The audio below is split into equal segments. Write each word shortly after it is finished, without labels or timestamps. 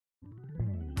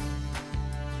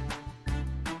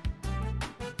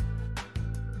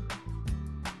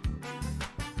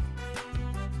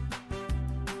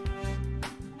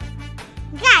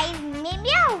Maybe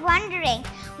you're wondering,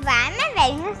 why am I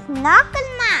wearing a snorkel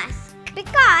mask?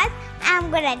 Because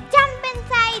I'm gonna jump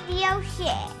inside the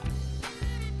ocean.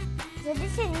 So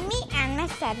this is me and my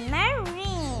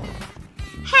submarine.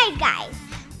 Hey guys,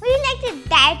 would you like to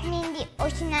dive me in the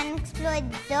ocean and explore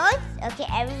zones? Okay,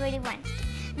 everybody wants to.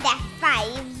 There are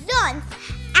 5 zones: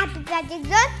 Epipelagic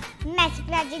Zone,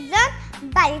 Mesopelagic Zone,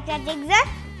 Bathypelagic Zone,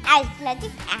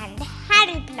 Abyssopelagic and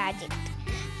Hadalepelagic.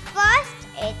 First,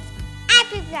 it's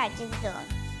Epipelagic Zone.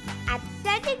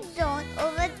 Epipelagic Zone,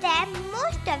 over there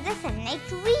most of the sunlight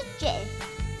reaches.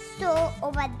 So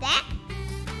over there,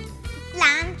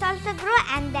 plants also grow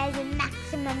and there's a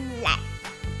maximum light.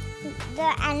 The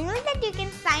animals that you can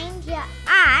find here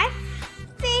are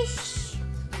fish,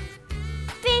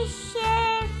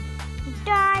 fishes,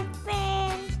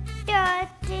 dolphins,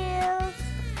 turtles,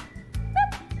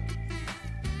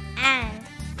 and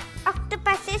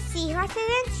octopuses, seahorses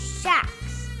and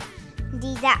sharks.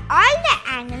 These are all the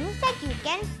animals that you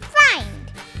can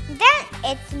find. Then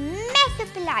it's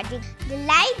Mesopelagic. The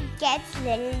light gets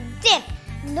little dim.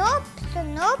 No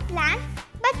plants,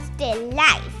 but still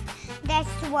life. The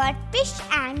swordfish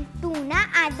and tuna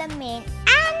are the main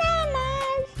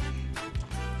animals.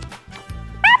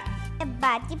 The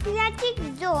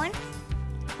Bathypelagic Zone,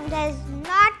 there's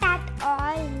not at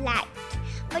all light,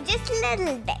 but just a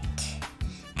little bit.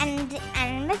 And the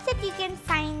animals that you can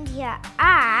find here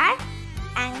are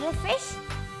anglerfish,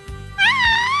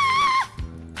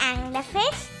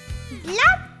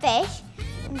 blobfish.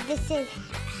 This is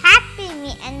happy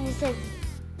me and this is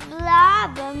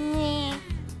blobber me.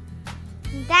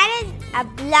 That is a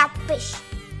blobfish.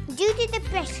 Due to the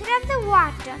pressure of the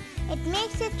water, it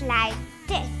makes it like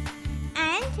this.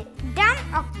 And dumb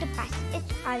octopus is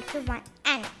also one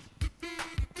animal.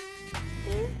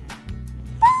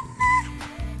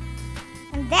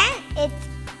 And then it's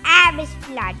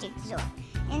Abyssopelagic Zone.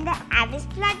 In the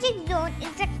Abyssopelagic Zone,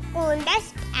 it's the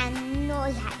coldest and no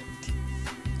light.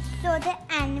 So the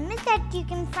animals that you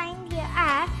can find here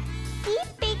are sea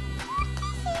pig,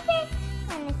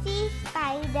 and a sea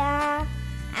spider.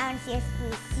 I want to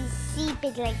see a sea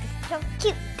pig like this, so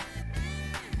cute.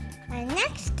 And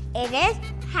next it is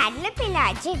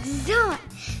Hadalepelagic Zone.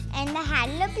 In the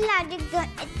Hadalepelagic Zone,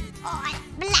 it's all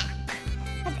black.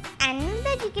 But the animals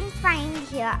that you can find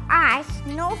here are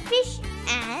snowfish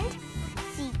and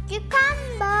sea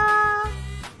cucumber.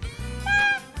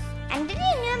 And did you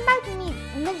know about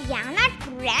Mariana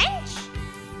Trench?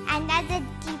 And that's the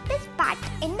deepest part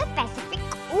in the Pacific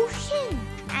Ocean.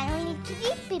 And only 3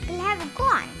 people have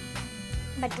gone.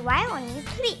 But why only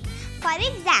 3? For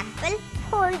example,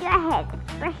 hold your head.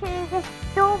 Pressure is just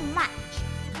so much.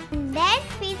 And then it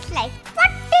feels like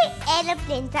 40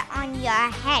 aeroplanes are on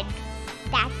your head.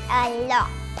 That's a lot.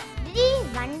 Did you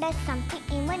wonder something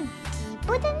even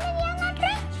deeper than Mariana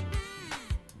Trench?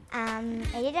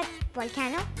 Is it a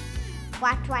volcano?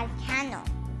 What volcano?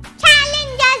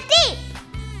 Challenger's Deep!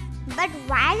 But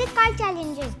why is it called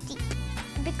Challenger's Deep?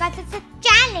 Because it's a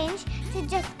challenge to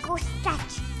just go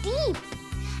such deep.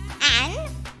 And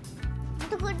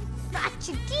to go such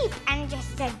deep and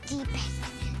just the deepest.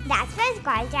 That's why it's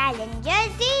called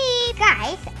Challenger's Deep.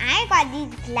 Guys, I got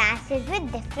these glasses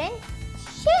with different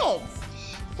shades.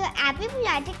 So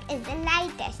Epipelagic is the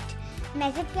lightest.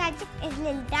 Mesopelagic is a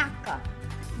little darker.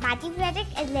 Bathypelagic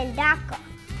is a little darker.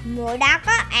 More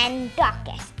darker and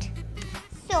darkest.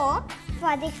 So,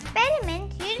 for the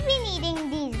experiment, you'll be needing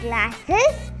these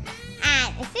glasses. And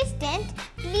assistant,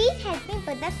 please help me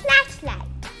put the flashlight.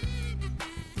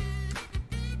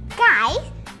 Guys,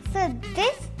 so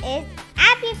this is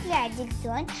Epipelagic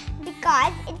Zone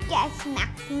because it gets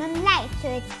maximum light. So,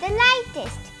 it's the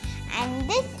lightest. And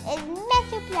this is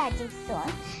Mesopelagic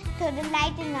Zone. So, the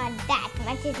light is not that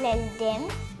much, it's a little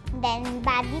dim. Then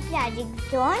Bathypelagic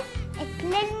Zone, it's a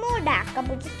little more darker,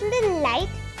 but just a little light.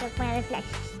 Look,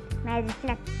 my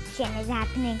reflection is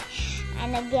happening.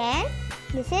 And again,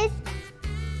 this is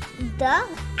the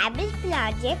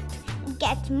Abyssopelagic. It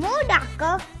gets more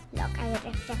darker. Look at the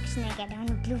reflection I get on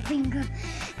the blue finger.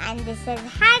 And this is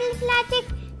Hadalepelagic,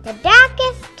 the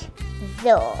darkest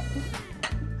zone.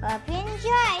 Hope you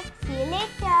enjoyed. See you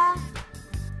later.